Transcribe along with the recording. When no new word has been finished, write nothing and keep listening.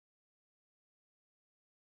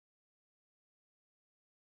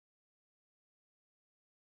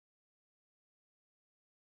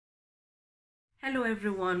Hello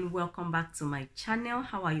everyone, welcome back to my channel.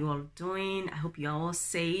 How are you all doing? I hope you are all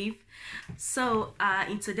safe. So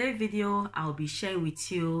in today's video I'll be sharing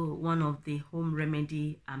with you one of the home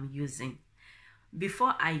remedy I'm using.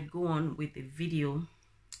 Before I go on with the video,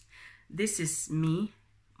 this is me,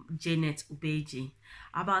 Janet Ubeji.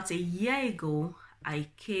 About a year ago I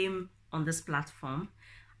came on this platform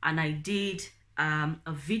and I did a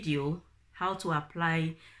video how to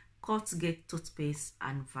apply Colgate toothpaste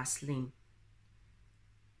and Vaseline.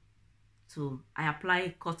 So I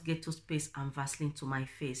apply Colgate toothpaste and Vaseline to my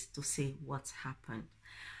face to see what happened.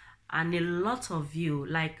 And a lot of you,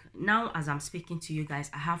 like now as I'm speaking to you guys,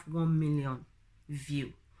 I have 1 million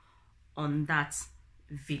views on that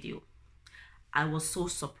video. I was so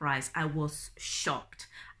surprised. I was shocked.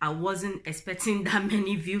 I wasn't expecting that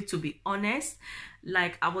many views, to be honest.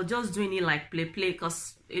 Like I was just doing it like play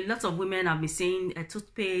because a lot of women have been saying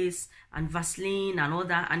toothpaste and Vaseline and all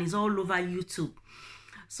that, and it's all over YouTube.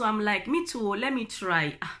 So I'm like, me too, let me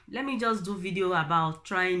try. Let me just do video about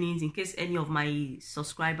trying it in case any of my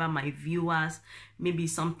subscribers, my viewers, maybe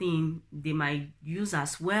something they might use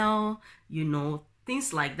as well, you know,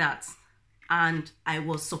 things like that. And I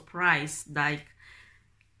was surprised, like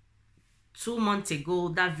 2 months ago,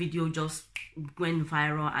 that video just went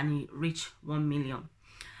viral and it reached 1 million.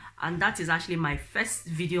 And that is actually my first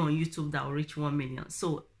video on YouTube that will reach 1 million.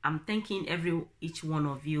 So I'm thanking each one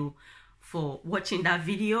of you for watching that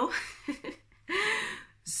video.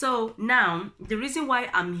 So now the reason why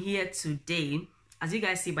I'm here today, as you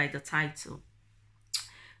guys see by the title,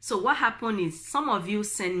 so what happened is some of you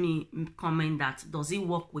send me comment that does it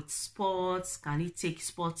work with spots, can it take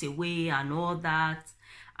spots away and all that.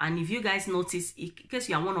 And if you guys notice, in case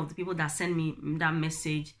you are one of the people that send me that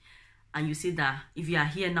message and you see that if you are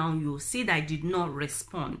here now, you'll see that I did not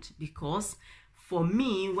respond, because for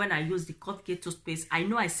me, when I use the Colgate toothpaste, I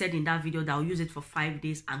know I said in that video that I'll use it for 5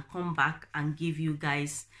 days and come back and give you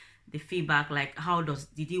guys the feedback, like how did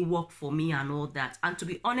it work for me and all that. And to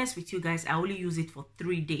be honest with you guys, I only use it for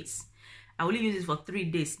 3 days. I only use it for 3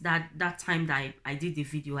 days. That time that I did the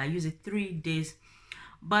video, I used it 3 days.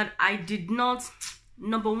 But I did not,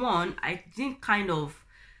 number one, I didn't kind of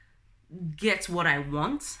get what I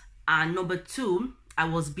want. And number two, I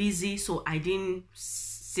was busy, so I didn't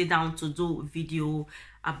sit down to do a video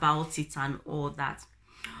about it and all that.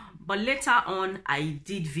 But later on I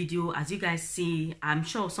did video, as you guys see. I'm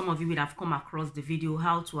sure some of you would have come across the video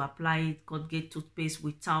how to apply Colgate toothpaste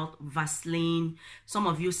without Vaseline. Some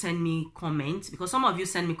of you send me comments, because some of you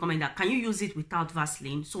send me comment that can you use it without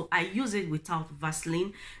Vaseline. So I use it without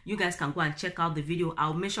Vaseline. You guys can go and check out the video.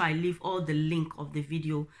 I'll make sure I leave all the link of the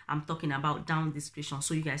video I'm talking about down in the description,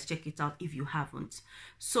 so you guys check it out if you haven't.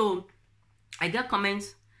 So I get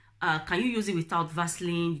comments, can you use it without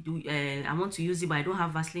Vaseline? I want to use it, but I don't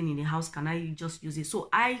have Vaseline in the house. Can I just use it? So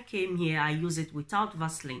I came here, I use it without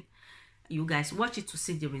Vaseline. You guys watch it to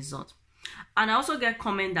see the result. And I also get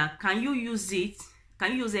comment that can you use it?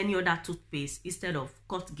 Can you use any other toothpaste instead of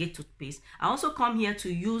Colgate toothpaste? I also come here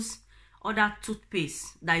to use other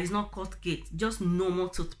toothpaste that is not Colgate, just normal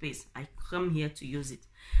toothpaste. I come here to use it.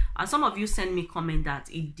 And some of you send me comment that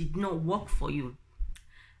it did not work for you.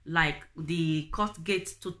 Like the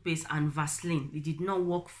Colgate toothpaste and Vaseline, it did not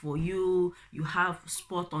work for you. You have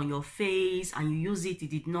spot on your face and you use it, it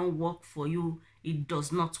did not work for you. It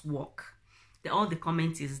does not work. All the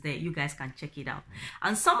comment is there, you guys can check it out.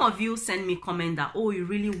 And some of you send me comment that, oh, it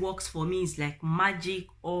really works for me, it's like magic,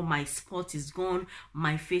 all my spot is gone,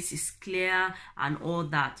 my face is clear and all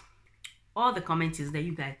that. All the comments is there,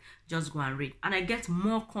 you guys just go and read. And I get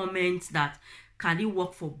more comments that can it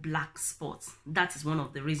work for black spots? That is one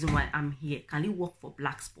of the reasons why I'm here. Can it work for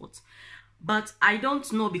black spots? But I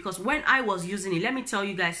don't know, because when I was using it, let me tell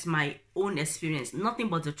you guys my own experience, nothing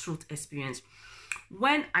but the truth experience.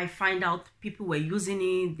 When I find out people were using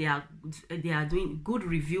it, they are doing good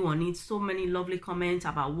review on it, so many lovely comments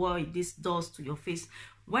about what this does to your face.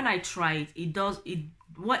 When I tried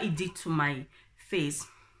what it did to my face.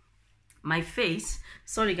 My face,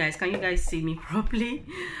 sorry guys, can you guys see me properly?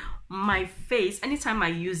 My face, anytime I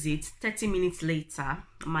use it, 30 minutes later,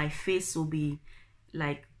 my face will be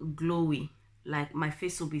like glowy. Like my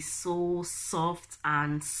face will be so soft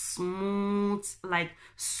and smooth, like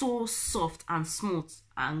so soft and smooth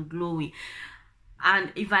and glowy.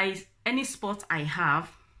 And if any spot I have,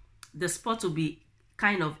 the spot will be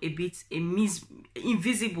kind of a bit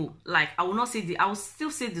invisible. Like I will not see I will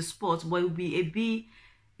still see the spot, but it will be a bit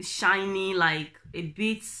shiny, like a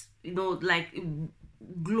bit, you know, like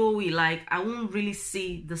glowy. Like I won't really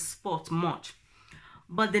see the spot much.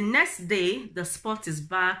 But the next day the spot is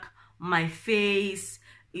back, my face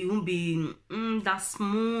it won't be that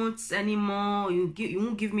smooth anymore. You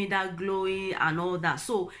won't give me that glowy and all that.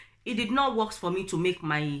 So it did not work for me to make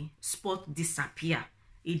my spot disappear.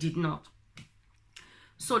 It did not.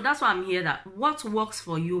 So that's why I'm here, that what works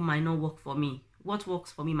for you might not work for me. What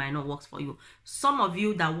works for me might not work for you. Some of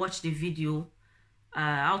you that watch the video,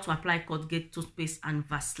 how to apply Colgate toothpaste and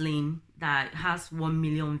Vaseline, that has 1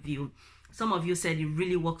 million views. Some of you said it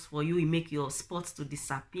really works for you. It make your spots to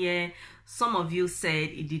disappear. Some of you said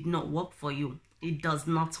it did not work for you. It does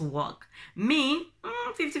not work. Me,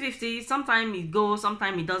 50-50. Sometimes it goes,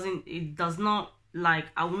 sometimes it doesn't. It does not, like,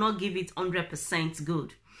 I will not give it 100%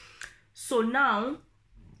 good. So now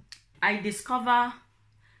I discover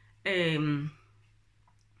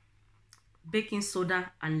baking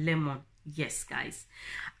soda and lemon. Yes, guys,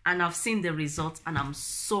 and I've seen the results and I'm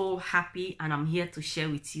so happy, and I'm here to share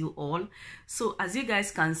with you all. So as you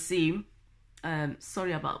guys can see,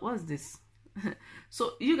 sorry about what's this.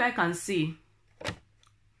 So you guys can see,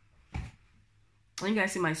 when you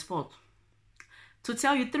guys see my spot, to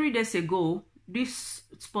tell you, 3 days ago, this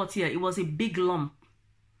spot here, it was a big lump.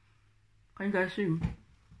 Can you guys see?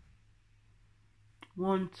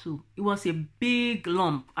 1, 2. It was a big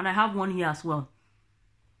lump, and I have one here as well.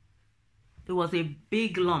 It was a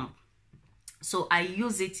big lump. So I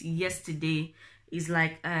used it yesterday. It's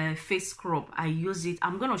like a face scrub. I use it.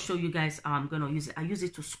 I'm gonna show you guys how I'm gonna use it. I use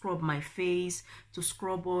it to scrub my face, to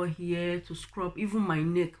scrub all here, to scrub even my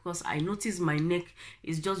neck, because I noticed my neck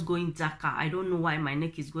is just going darker. I don't know why my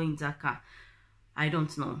neck is going darker. I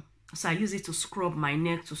don't know. So I use it to scrub my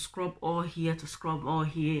neck, to scrub all here, to scrub all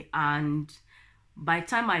here. And by the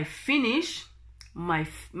time I finish my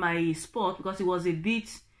spot, because it was a bit,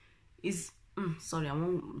 is sorry, I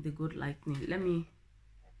want the good lighting. Let me,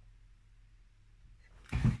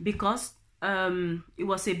 because it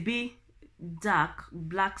was a bit dark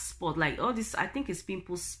black spot, like all this, I think it's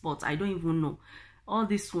pimple spot, I don't even know. All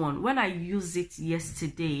this one, when I used it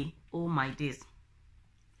yesterday, oh my days,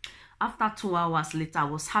 after 2 hours later, I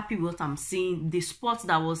was happy with what I'm seeing. The spot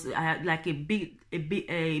that was like a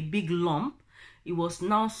big lump, it was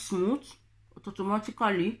now smooth.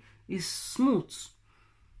 Automatically is smooth,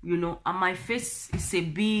 you know, and my face is a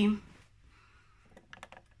bit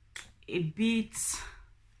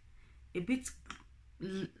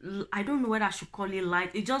I don't know whether I should call it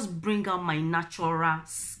light. It just bring out my natural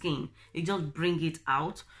skin. It just bring it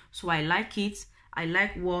out. So I like it. I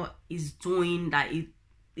like what it's doing, that it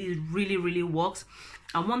really works.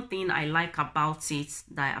 And one thing I like about it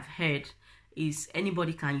that I've heard is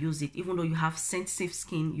anybody can use it. Even though you have sensitive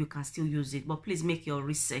skin, you can still use it, but please make your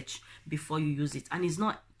research before you use it. And it's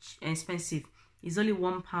not expensive. It's only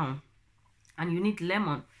 £1, and you need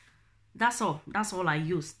lemon. That's all I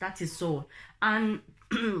use. That is all. And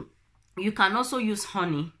you can also use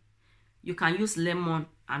honey. You can use lemon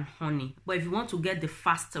and honey, but if you want to get the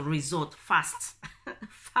fast result, fast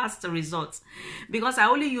results, because I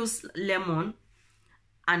only use lemon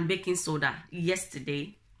and baking soda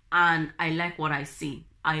yesterday, and I like what I see.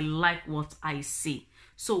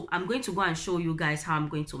 So I'm going to go and show you guys how I'm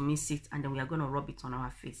going to mix it, and then we are going to rub it on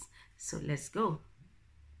our face. So let's go.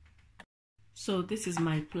 So this is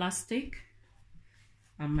my plastic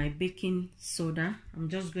and my baking soda. I'm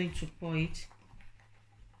just going to pour it.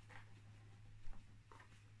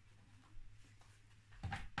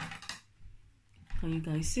 Can you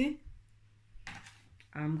guys see?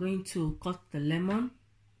 I'm going to cut the lemon.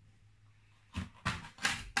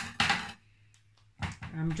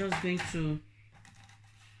 I'm just going to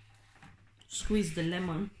squeeze the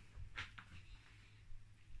lemon.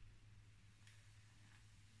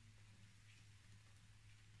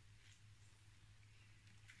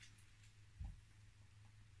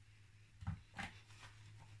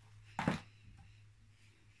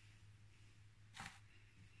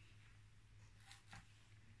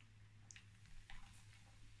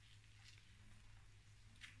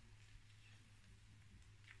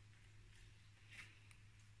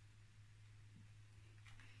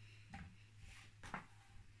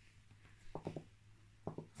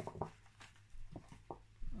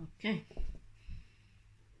 Okay,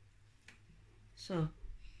 so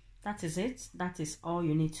that is it. That is all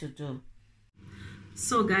you need to do.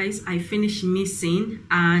 So guys, I finished mixing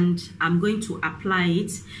and I'm going to apply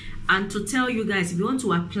it. And to tell you guys, if you want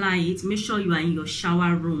to apply it, make sure you are in your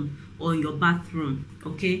shower room or in your bathroom.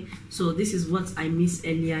 Okay, so this is what I mixed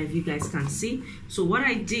earlier, if you guys can see. So what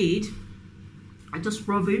I did, I just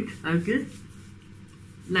rub it again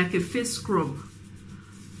like a face scrub.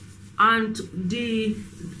 And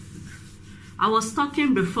I was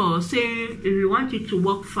talking before saying, if you want it to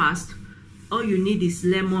work fast, all you need is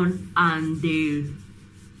lemon and the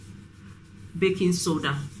baking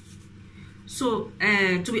soda. So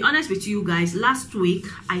to be honest with you guys, last week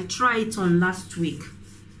I tried it on.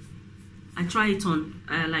 I tried it on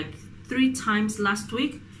like 3 times last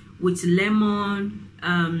week with lemon,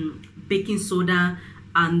 baking soda,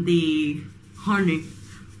 and the honey,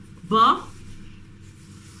 but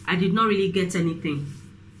I did not really get anything.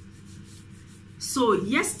 So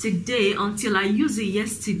yesterday, until I used it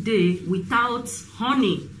yesterday without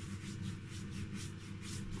honey,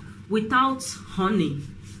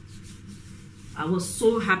 I was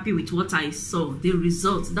so happy with what I saw, the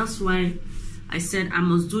results. That's why I said I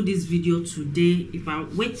must do this video today. If I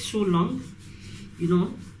wait so long, you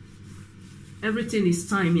know, everything is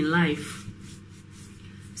time in life.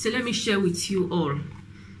 So let me share with you all.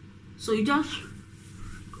 So it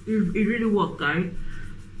really worked, guys.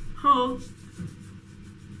 Oh,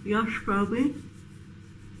 yes, probably.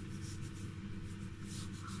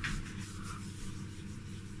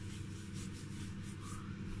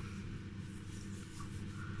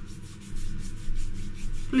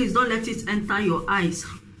 Please don't let it enter your eyes.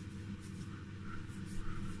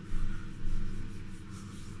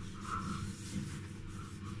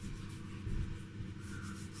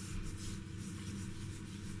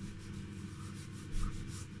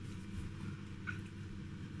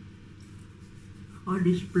 All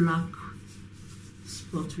these black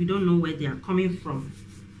spots, we don't know where they are coming from.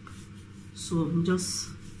 So just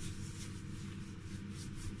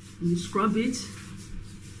you scrub it,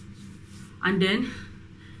 and then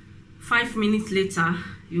 5 minutes later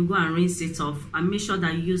you go and rinse it off, and make sure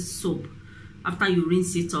that you use soap. After you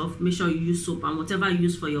rinse it off, make sure you use soap, and whatever you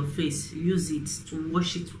use for your face, use it to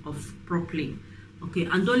wash it off properly. Okay,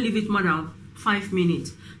 and don't leave it more than 5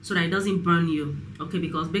 minutes so that it doesn't burn you. Okay,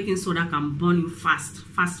 because baking soda can burn you fast,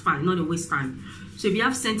 not a waste time. So if you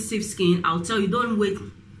have sensitive skin, I'll tell you, don't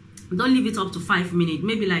leave it up to 5 minutes,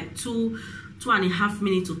 maybe like 2.5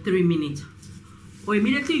 minutes to 3 minutes. Or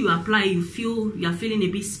immediately you apply, you are feeling a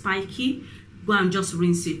bit spiky, go and just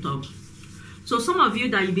rinse it off. So some of you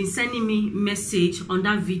that you've been sending me message on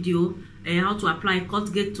that video, how to apply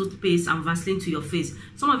Colgate toothpaste and Vaseline to your face.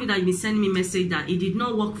 Some of you that you've been sending me message that it did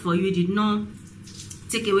not work for you, it did not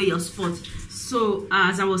take away your spot. So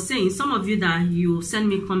as I was saying, some of you that you send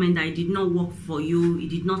me comment that it did not work for you, it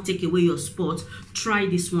did not take away your spot, try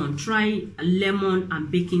this one. Try lemon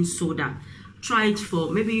and baking soda. Try it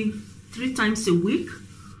for maybe 3 times a week,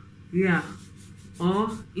 yeah,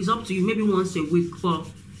 or it's up to you, maybe once a week. For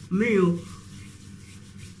me,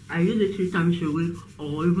 I use it 3 times a week,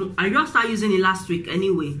 or even, I just started using it last week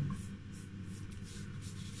anyway.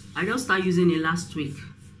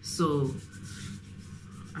 So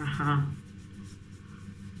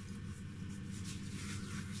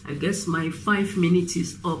I guess my 5 minutes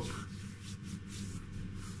is up.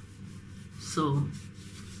 So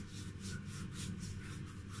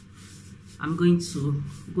I'm going to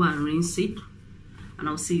go and rinse it, and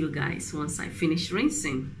I'll see you guys once I finish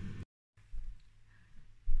rinsing.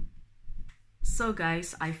 So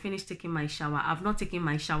guys, I finished taking my shower. I've not taken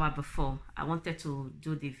my shower before. I wanted to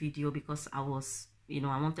do the video because I was, you know,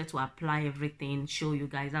 I wanted to apply everything, show you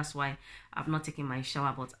guys. That's why I've not taken my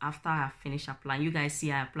shower. But after I finished applying, you guys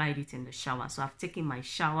see I applied it in the shower. So I've taken my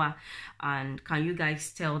shower, and can you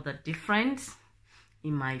guys tell the difference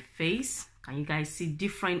in my face? Can you guys see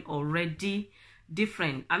different already?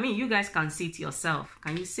 Different. I mean, you guys can see it yourself.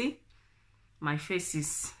 Can you see? My face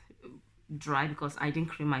is dry because I didn't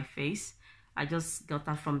cream my face. I just got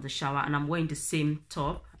out from the shower, and I'm wearing the same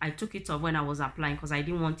top. I took it off when I was applying because I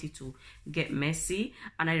didn't want it to get messy.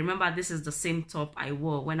 And I remember this is the same top I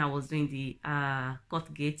wore when I was doing the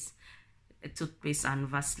Colgate toothpaste and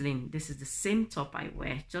Vaseline. This is the same top I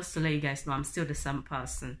wear, just to let you guys know I'm still the same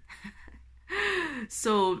person.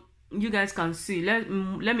 So you guys can see, let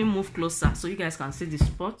me move closer so you guys can see the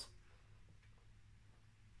spot.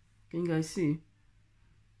 Can you guys see?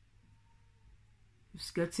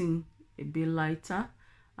 It's getting a bit lighter,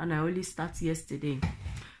 and I only started yesterday.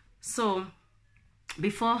 So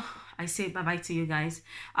before I say bye bye to you guys,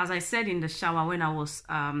 as I said in the shower when I was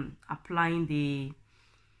applying the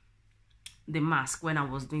mask, when I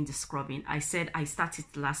was doing the scrubbing, I said I started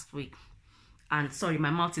last week. And sorry,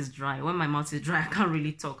 my mouth is dry. When my mouth is dry, I can't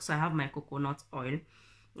really talk. So I have my coconut oil.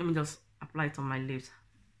 Let me just apply it on my lips.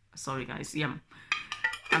 Sorry guys, yeah.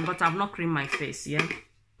 But I've not creamed my face, yeah.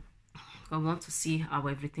 I want to see how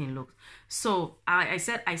everything looks. So I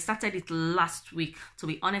said I started it last week. To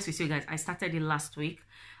be honest with you guys, I started it last week.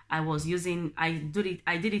 I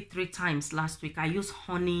did it 3 times last week. I used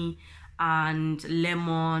honey and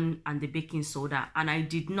lemon and the baking soda, and I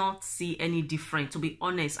did not see any difference. To be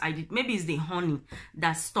honest, maybe it's the honey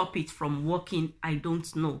that stopped it from working, I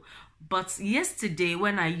don't know. But yesterday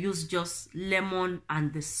when I used just lemon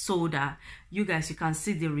and the soda, you guys, you can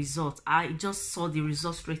see the result. I just saw the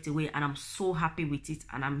result straight away, and I'm so happy with it,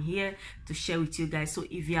 and I'm here to share with you guys. So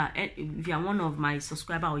if you are one of my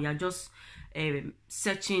subscribers, or you're just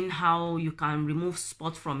searching how you can remove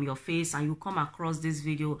spot from your face and you come across this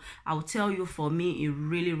video, I'll tell you, for me, it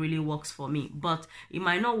really works for me. But it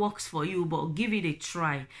might not work for you, but give it a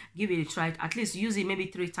try. Give it a try. At least use it maybe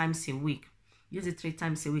 3 times a week. Use it 3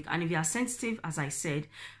 times a week. And if you are sensitive, as I said,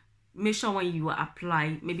 make sure when you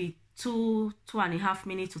apply, maybe 2.5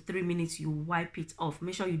 minutes to 3 minutes, you wipe it off.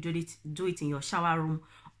 Make sure you do it in your shower room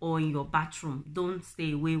or in your bathroom. Don't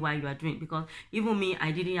stay away while you are doing it, because even me,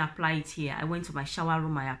 I didn't apply it here. I went to my shower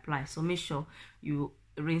room, I applied. So make sure you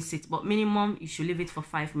rinse it, but minimum you should leave it for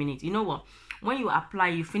 5 minutes. You know what, when you apply,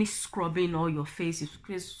 you finish scrubbing all your face, you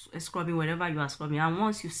finish scrubbing whatever you are scrubbing, and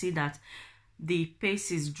once you see that the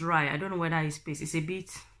paste is dry, I don't know whether it's paste, it's a bit,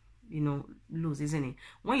 you know, loose, isn't it?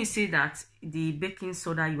 When you see that the baking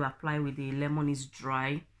soda you apply with the lemon is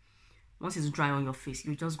dry, once it's dry on your face,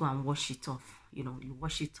 you just go and wash it off. You know, you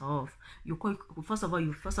wash it off. You first of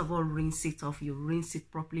all rinse it off. You rinse it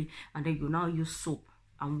properly, and then you now use soap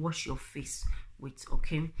and wash your face with.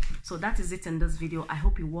 Okay, so that is it in this video. I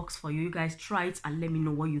hope it works for you. You guys try it and let me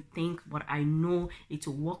know what you think. But I know it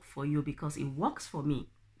will work for you, because it works for me.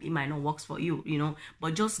 It might not work for you, you know,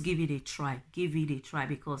 but just give it a try. Give it a try,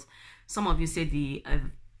 because some of you say the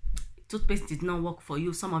toothpaste did not work for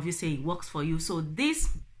you. Some of you say it works for you. So this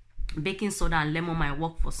baking soda and lemon might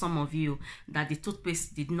work for some of you that the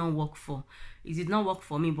toothpaste did not work for. It did not work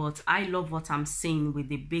for me, but I love what I'm saying with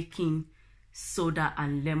the baking soda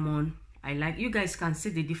and lemon. I like, you guys can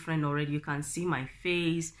see the difference already. You can see my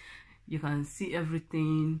face, you can see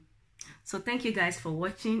everything. So thank you guys for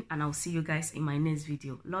watching, and I'll see you guys in my next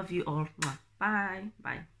video. Love you all. Bye.